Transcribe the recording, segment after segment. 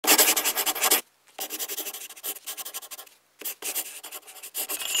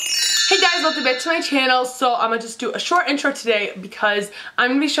guys, welcome back to my channel. So I'm gonna just do a short intro today because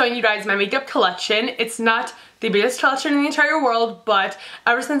I'm gonna be showing you guys my makeup collection. It's not the biggest collection in the entire world, but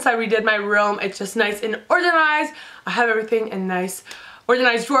ever since I redid my room, it's just nice and organized. I have everything in nice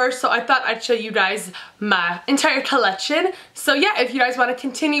organized drawers, so I thought I'd show you guys my entire collection. So yeah, if you guys want to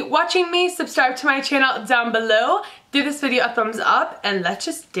continue watching me, subscribe to my channel down below, give this video a thumbs up, and let's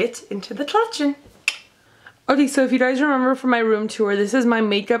just get into the collection. Okay, so if you guys remember from my room tour, this is my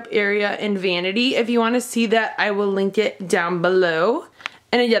makeup area and vanity. If you want to see that, I will link it down below.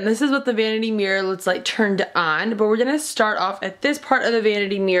 And again, this is what the vanity mirror looks like turned on, but we're gonna start off at this part of the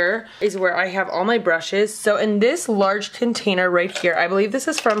vanity mirror is where I have all my brushes. So in this large container right here, I believe this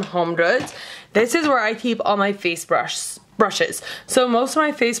is from Home Goods, this is where I keep all my face brushes. So most of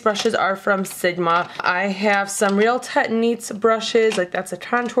my face brushes are from Sigma. I have some Real Techniques brushes, like that's a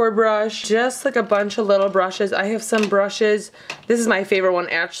contour brush, just like a bunch of little brushes. I have some brushes, this is my favorite one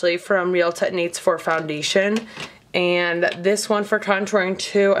actually, from Real Techniques for foundation. And this one for contouring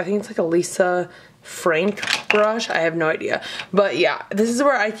too, I think it's like a Lisa Frank brush, I have no idea. But yeah, this is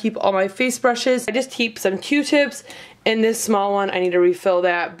where I keep all my face brushes. I just keep some Q-tips in this small one, I need to refill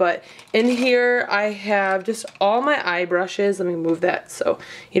that. But in here I have just all my eye brushes. Let me move that so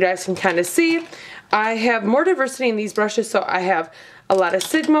you guys can kind of see. I have more diversity in these brushes, so I have a lot of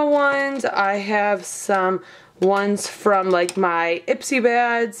Sigma ones, I have some ones from like my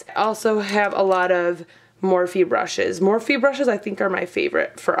EmsBeautyCorner. I also have a lot of Morphe brushes. Morphe brushes I think are my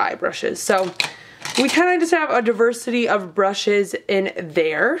favorite for eye brushes. So we kind of just have a diversity of brushes in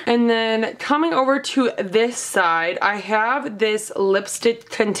there. And then coming over to this side, I have this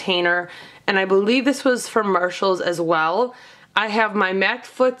lipstick container, and I believe this was from Marshall's as well. I have my MAC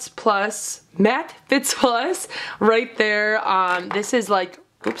Fits Plus right there. This is like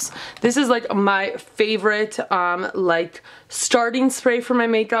this is like my favorite like starting spray for my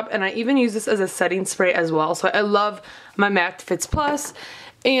makeup, and I even use this as a setting spray as well. So I love my MAC Fits Plus.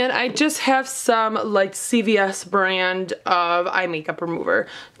 And I just have some like CVS brand of eye makeup remover,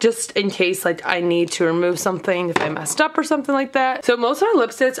 just in case like I need to remove something if I messed up or something like that. So most of my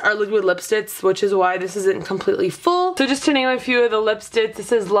lipsticks are liquid lipsticks, which is why this isn't completely full. So just to name a few of the lipsticks,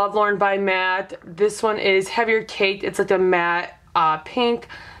 this is Lovelorn by Matte. This one is Heavier Cake, it's like a matte pink.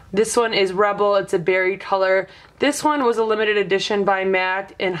 This one is Rebel, it's a berry color. This one was a limited edition by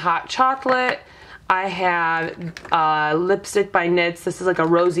Matte in Hot Chocolate. I have lipstick by NYX. This is like a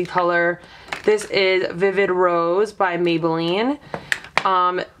rosy color. This is Vivid Rose by Maybelline.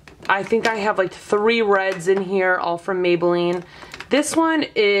 I think I have like 3 reds in here, all from Maybelline. This one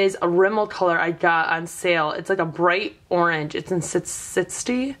is a Rimmel color I got on sale. It's like a bright orange. It's in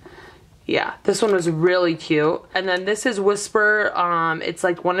 60. Yeah, this one was really cute. And then this is Whisper. It's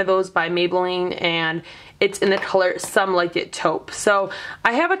like one of those by Maybelline, and it's in the color Some Like It Taupe. So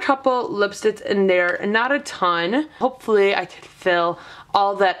I have a couple lipsticks in there, not a ton. Hopefully I could fill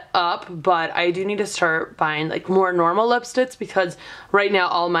all that up, but I do need to start buying like more normal lipsticks because right now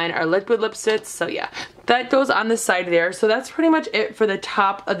all mine are liquid lipsticks. So yeah, that goes on the side there. So that's pretty much it for the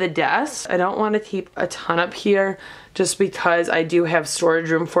top of the desk. I don't want to keep a ton up here just because I do have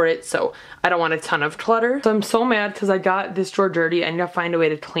storage room for it, so I don't want a ton of clutter. So I'm so mad because I got this drawer dirty. I need to find a way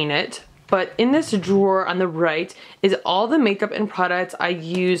to clean it. But in this drawer on the right is all the makeup and products I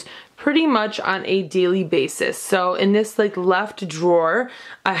use pretty much on a daily basis. So in this like left drawer,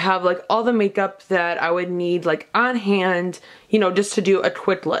 I have like all the makeup that I would need like on hand, you know, just to do a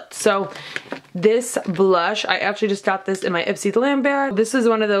quick look. So this blush, I actually just got this in my Ipsy Glam bag. This is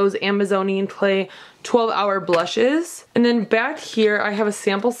one of those Amazonian Clay 12-hour blushes. And then back here, I have a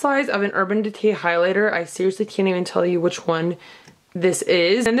sample size of an Urban Decay highlighter. I seriously can't even tell you which one this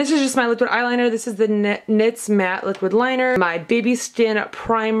is. And this is just my liquid eyeliner. This is the NYX Matte Liquid Liner. My Baby Skin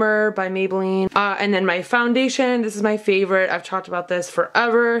Primer by Maybelline. And then my foundation. This is my favorite. I've talked about this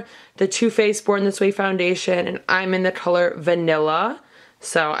forever. The Too Faced Born This Way foundation. And I'm in the color Vanilla.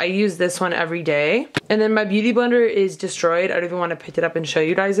 So I use this one every day. And then my beauty blender is destroyed. I don't even want to pick it up and show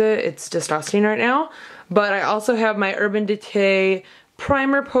you guys it. It's disgusting right now. But I also have my Urban Decay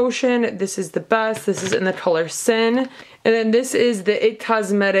Primer Potion. This is the best. This is in the color Sin. And then this is the It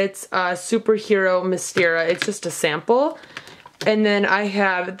Cosmetics Superhero Mascara. It's just a sample. And then I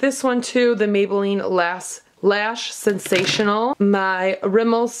have this one too, the Maybelline Lash Sensational. My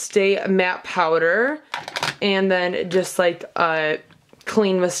Rimmel Stay Matte Powder. And then just like a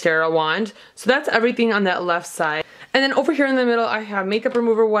clean mascara wand. So that's everything on that left side. And then over here in the middle, I have makeup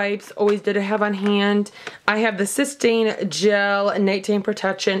remover wipes, always did have on hand. I have the Systane Gel Nighttime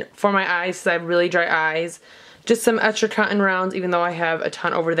Protection for my eyes because I have really dry eyes. Just some extra cotton rounds, even though I have a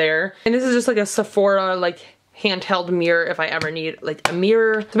ton over there. And this is just like a Sephora like handheld mirror if I ever need like a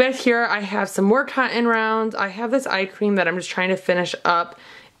mirror. So back here I have some more cotton rounds. I have this eye cream that I'm just trying to finish up.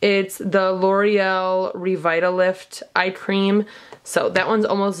 It's the L'Oreal Revitalift eye cream. So that one's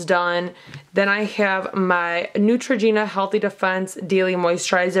almost done. Then I have my Neutrogena Healthy Defense Daily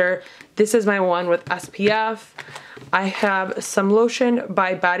Moisturizer. This is my one with SPF. I have some lotion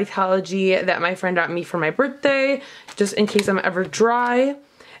by Bodycology that my friend got me for my birthday, just in case I'm ever dry.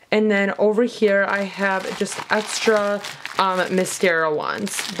 And then over here I have just extra mascara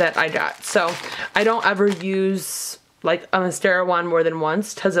ones that I got. So I don't ever use like a mascara wand more than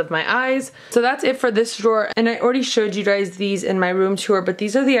once because of my eyes. So that's it for this drawer, and I already showed you guys these in my room tour, but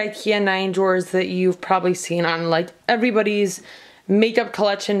these are the IKEA 9 drawers that you've probably seen on like everybody's makeup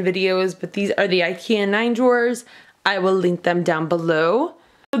collection videos, but these are the IKEA 9 drawers. I will link them down below.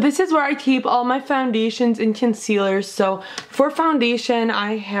 So this is where I keep all my foundations and concealers. So for foundation,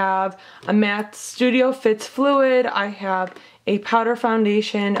 I have a matte Studio Fits Fluid. I have a powder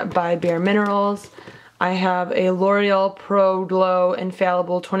foundation by Bare Minerals. I have a L'Oreal Pro Glow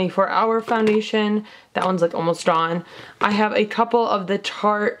Infallible 24-Hour Foundation. That one's like almost gone. I have a couple of the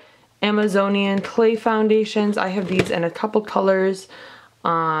Tarte Amazonian Clay Foundations. I have these in a couple colors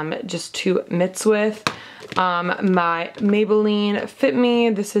just to mix with. My Maybelline Fit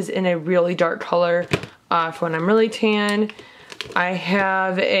Me. This is in a really dark color for when I'm really tan. I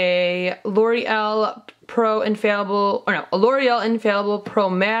have a L'Oreal Pro Infallible, or no, a L'Oreal Infallible Pro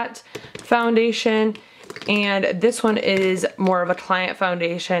Matte Foundation. And this one is more of a client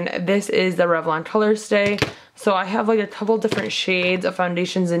foundation. This is the Revlon Color Stay. So I have like a couple different shades of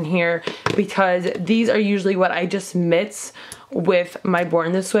foundations in here because these are usually what I just mix with my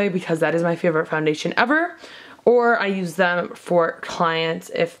Born This Way because that is my favorite foundation ever. Or I use them for clients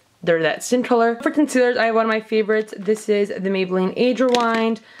if they're that skin color. For concealers, I have one of my favorites. This is the Maybelline Age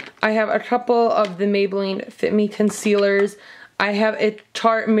Rewind. I have a couple of the Maybelline Fit Me concealers. I have a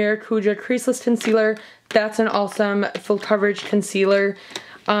Tarte Maracuja Creaseless Concealer. That's an awesome full coverage concealer.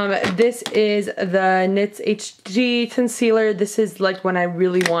 This is the NYX HD concealer. This is like when I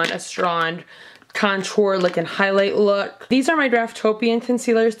really want a strong contour, like a highlight look. These are my Draftopian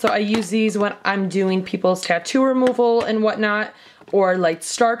concealers, so I use these when I'm doing people's tattoo removal and whatnot, or like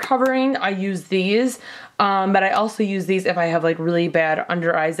star covering. I use these, but I also use these if I have like really bad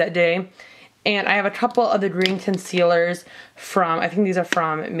under eyes that day. And I have a couple of the green concealers from, I think these are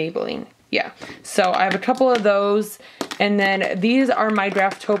from Maybelline. Yeah, so I have a couple of those, and then these are my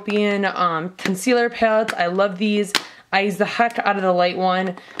Draftopian concealer palettes. I love these. I use the heck out of the light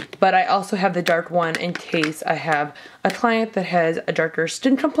one, but I also have the dark one in case I have a client that has a darker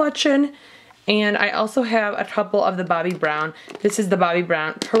skin complexion. And I also have a couple of the Bobbi Brown. This is the Bobbi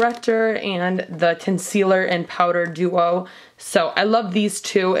Brown Corrector and the Concealer and Powder Duo. So I love these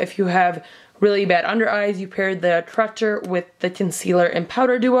two. If you have really bad under eyes, you pair the corrector with the concealer and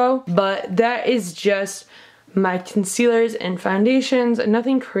powder duo. But that is just my concealers and foundations,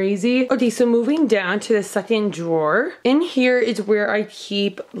 nothing crazy. Okay, so moving down to the second drawer. In here is where I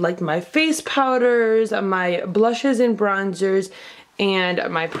keep like my face powders, my blushes and bronzers, and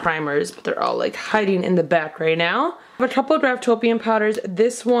my primers, but they're all like hiding in the back right now. I have a couple of Draftopian powders.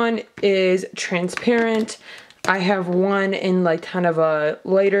 This one is transparent. I have one in like kind of a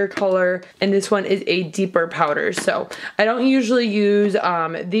lighter color, and this one is a deeper powder. So I don't usually use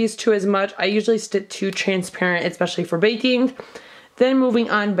these two as much. I usually stick to transparent, especially for baking. Then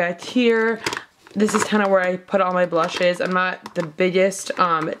moving on back here, this is kind of where I put all my blushes. I'm not the biggest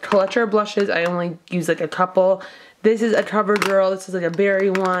collector of blushes. I only use like a couple. This is a CoverGirl. This is like a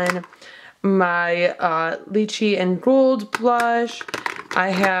berry one. My Lychee and Gold blush. I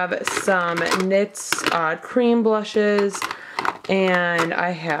have some NYX cream blushes, and I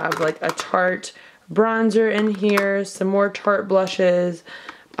have like a Tarte bronzer in here, some more Tarte blushes.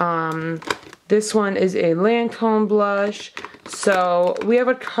 This one is a Lancome blush. So we have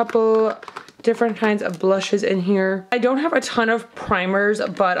a couple different kinds of blushes in here. I don't have a ton of primers,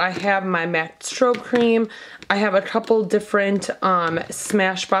 but I have my MAC Strobe Cream. I have a couple different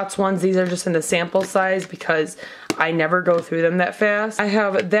Smashbox ones. These are just in the sample size because I never go through them that fast. I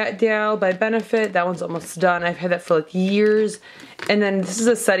have That Gal by Benefit. That one's almost done. I've had that for like years. And then this is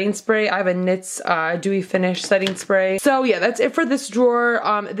a setting spray. I have a NYX Dewy Finish setting spray. So yeah, that's it for this drawer.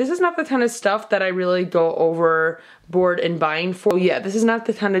 This is not the kind of stuff that I really go overboard in buying for. Yeah, this is not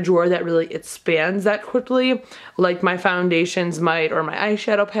the kind of drawer that really expands that quickly like my foundations might or my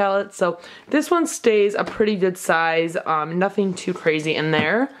eyeshadow palette. So this one stays a pretty good size. Nothing too crazy in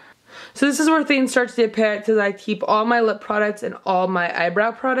there. So this is where things start to get packed because I keep all my lip products and all my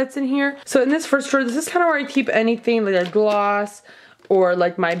eyebrow products in here. So in this first drawer, this is kind of where I keep anything like a gloss or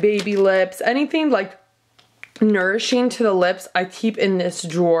like my baby lips, anything like nourishing to the lips, I keep in this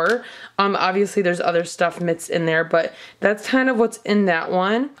drawer. Obviously there's other stuff mixed in there, but that's kind of what's in that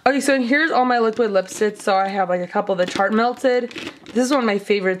one. Okay, so here's all my liquid lipsticks. So I have like a couple of the Tarte Melted. This is one of my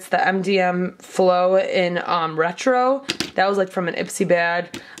favorites, the MDM Flow in Retro. That was like from an Ipsy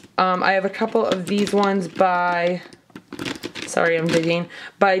bag. I have a couple of these ones by, sorry I'm digging,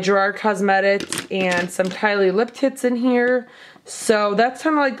 by Gerard Cosmetics, and some Kylie lip kits in here. So that's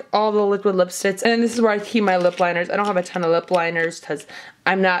kind of like all the liquid lipsticks, and this is where I keep my lip liners. I don't have a ton of lip liners because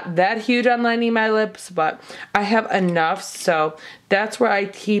I'm not that huge on lining my lips, but I have enough, so that's where I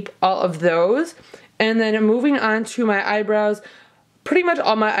keep all of those. And then moving on to my eyebrows, pretty much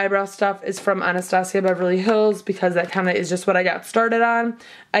all my eyebrow stuff is from Anastasia Beverly Hills because that kind of is just what I got started on.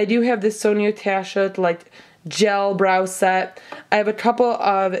 I do have this Sonia Tasha like gel brow set. I have a couple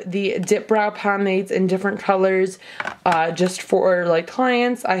of the dip brow pomades in different colors just for like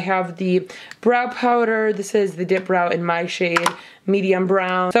clients. I have the brow powder. This is the dip brow in my shade, medium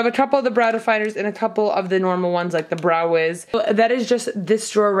brown. So I have a couple of the brow definers and a couple of the normal ones like the Brow Wiz. So that is just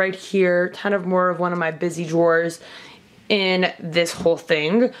this drawer right here, kind of more of one of my busy drawers in this whole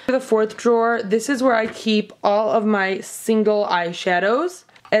thing. The fourth drawer, this is where I keep all of my single eyeshadows.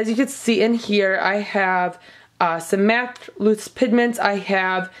 As you can see in here, I have some MAC loose pigments. I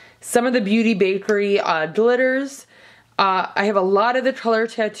have some of the Beauty Bakery glitters. I have a lot of the Color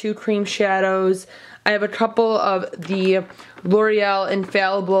Tattoo cream shadows. I have a couple of the L'Oreal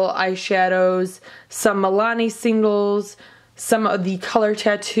Infallible eyeshadows, some Milani singles, some of the Color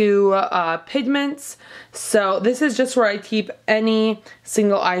Tattoo pigments. So this is just where I keep any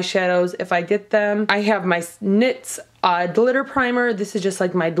single eyeshadows if I get them. I have my NYX glitter primer. This is just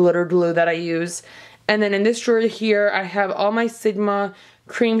like my glitter glue that I use. And then in this drawer here, I have all my Sigma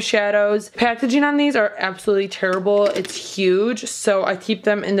cream shadows. Packaging on these are absolutely terrible. It's huge, so I keep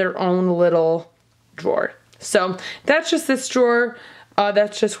them in their own little drawer. So that's just this drawer.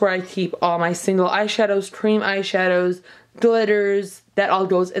 That's just where I keep all my single eyeshadows, cream eyeshadows, glitters. That all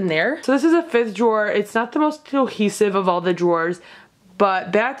goes in there. So this is a fifth drawer. It's not the most cohesive of all the drawers,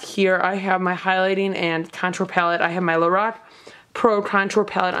 but back here I have my highlighting and contour palette. I have my Lorac Pro contour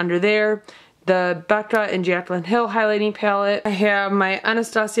palette under there, the Becca and Jaclyn Hill highlighting palette. I have my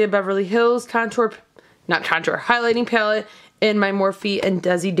Anastasia Beverly Hills highlighting palette, and my Morphe and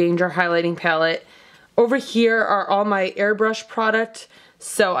Desi Danger highlighting palette. Over here are all my airbrush product,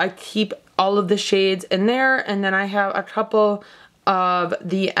 so I keep all of the shades in there, and then I have a couple of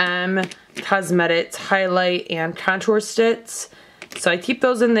the Cosmetics highlight and contour sticks. So I keep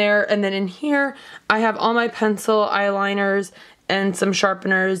those in there, and then in here I have all my pencil, eyeliners, and some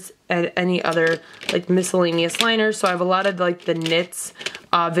sharpeners and any other like miscellaneous liners. So I have a lot of like the NYX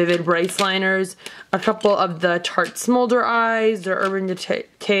Vivid Brights liners, a couple of the Tarte Smolder Eyes, the Urban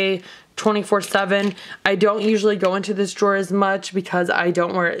Decay 24/7. I don't usually go into this drawer as much because I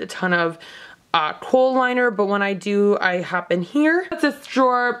don't wear a ton of kohl liner, but when I do, I hop in here. This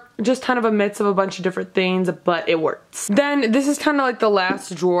drawer, just kind of a mix of a bunch of different things, but it works. Then this is kind of like the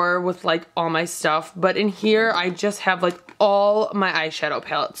last drawer with like all my stuff, but in here I just have like all my eyeshadow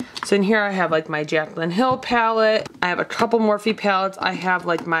palettes. So in here I have like my Jaclyn Hill palette. I have a couple Morphe palettes. I have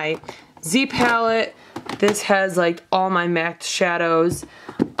like my Z palette. This has like all my MAC shadows.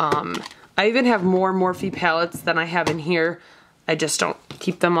 I even have more Morphe palettes than I have in here. I just don't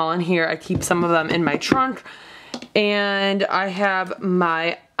keep them all in here. I keep some of them in my trunk. And I have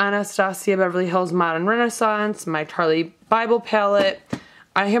my Anastasia Beverly Hills Modern Renaissance, my Charlie Bible palette.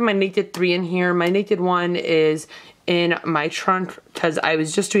 I have my Naked 3 in here. My Naked 1 is in my trunk because I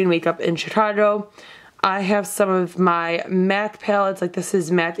was just doing makeup in Chicago. I have some of my MAC palettes, like this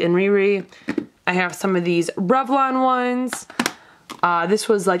is MAC and Riri. I have some of these Revlon ones. This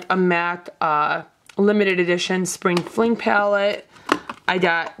was like a MAC limited edition Spring Fling palette. I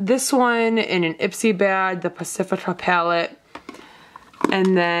got this one in an Ipsy bag, the Pacifica palette.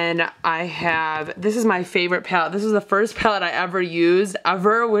 And then I have, this is my favorite palette. This is the first palette I ever used,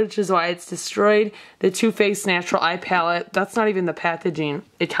 which is why it's destroyed. The Too Faced Natural Eye palette. That's not even the packaging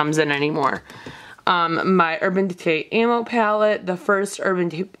it comes in anymore. My Urban Decay Ammo palette, the first Urban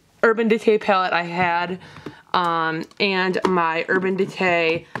Decay palette I had. And my Urban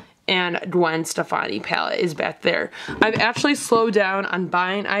Decay and Gwen Stefani palette is back there. I've actually slowed down on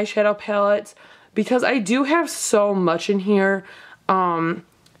buying eyeshadow palettes because I do have so much in here.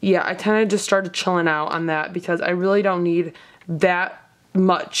 Yeah, I kind of just started chilling out on that because I really don't need that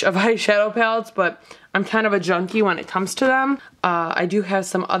much of eyeshadow palettes, but I'm kind of a junkie when it comes to them. I do have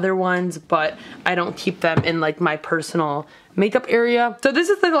some other ones, but I don't keep them in like my personal makeup area. So this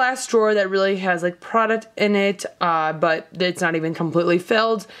is the last drawer that really has like product in it, but it's not even completely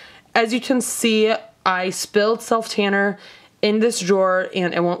filled. As you can see, I spilled self-tanner in this drawer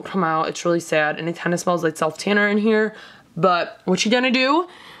and it won't come out. It's really sad and it kind of smells like self-tanner in here. But what you gonna do?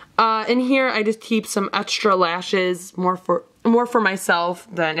 In here I just keep some extra lashes, more for myself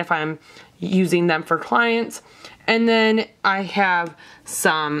than if I'm using them for clients. And then I have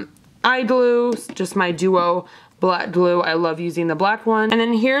some eye glue, just my Duo black glue. I love using the black one. And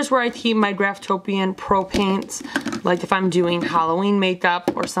then here's where I keep my Graftopian Pro paints. Like if I'm doing Halloween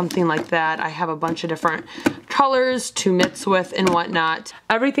makeup or something like that, I have a bunch of different colors to mix with and whatnot.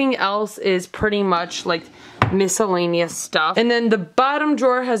 Everything else is pretty much like miscellaneous stuff. And then the bottom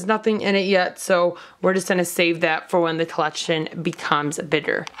drawer has nothing in it yet, so we're just gonna save that for when the collection becomes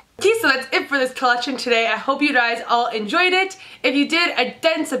bigger. Okay, so that's it for this collection today. I hope you guys all enjoyed it. If you did,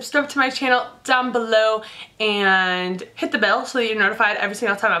 again, subscribe to my channel down below and hit the bell so that you're notified every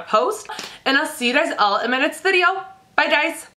single time I post. And I'll see you guys all in my next video. Bye, guys.